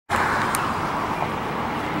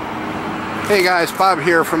Hey guys, Bob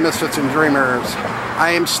here from Misfits and Dreamers. I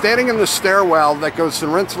am standing in the stairwell that goes to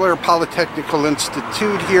the Rensselaer Polytechnical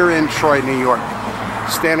Institute here in Troy, New York,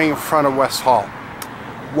 standing in front of West Hall.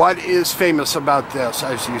 What is famous about this,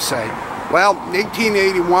 as you say? Well, in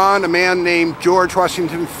 1881, a man named George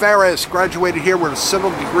Washington Ferris graduated here with a civil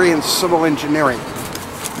degree in civil engineering.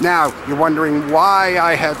 Now, you're wondering why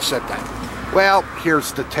I had said that. Well,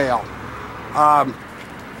 here's the tale.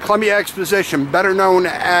 Columbia Exposition, better known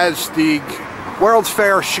as the World's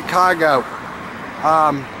Fair Chicago,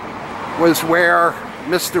 was where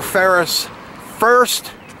Mr. Ferris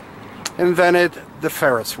first invented the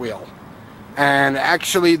Ferris wheel. And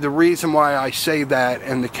actually the reason why I say that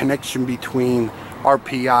and the connection between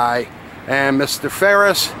RPI and Mr.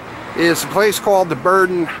 Ferris is a place called the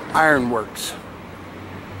Burden Iron Works.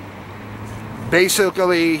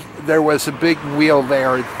 Basically, there was a big wheel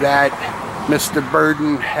there that Mr.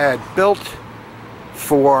 Burden had built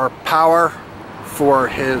for power for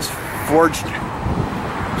his forged.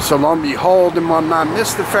 So lo and behold, and whatnot,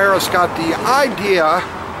 Mr. Ferris got the idea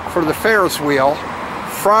for the Ferris wheel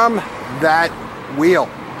from that wheel.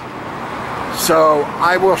 So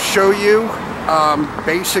I will show you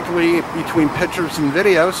basically between pictures and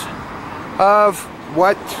videos of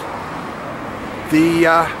what the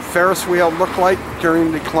Ferris wheel looked like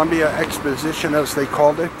during the Columbia Exposition, as they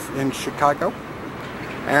called it, in Chicago.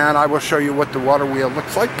 And I will show you what the water wheel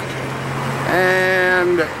looks like.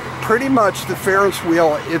 And pretty much the Ferris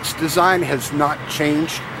wheel, its design has not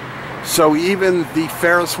changed. So even the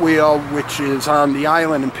Ferris wheel, which is on the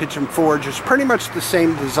island in Pigeon Forge, is pretty much the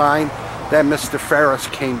same design that Mr. Ferris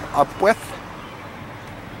came up with.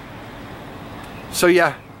 So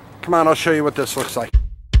yeah, come on, I'll show you what this looks like.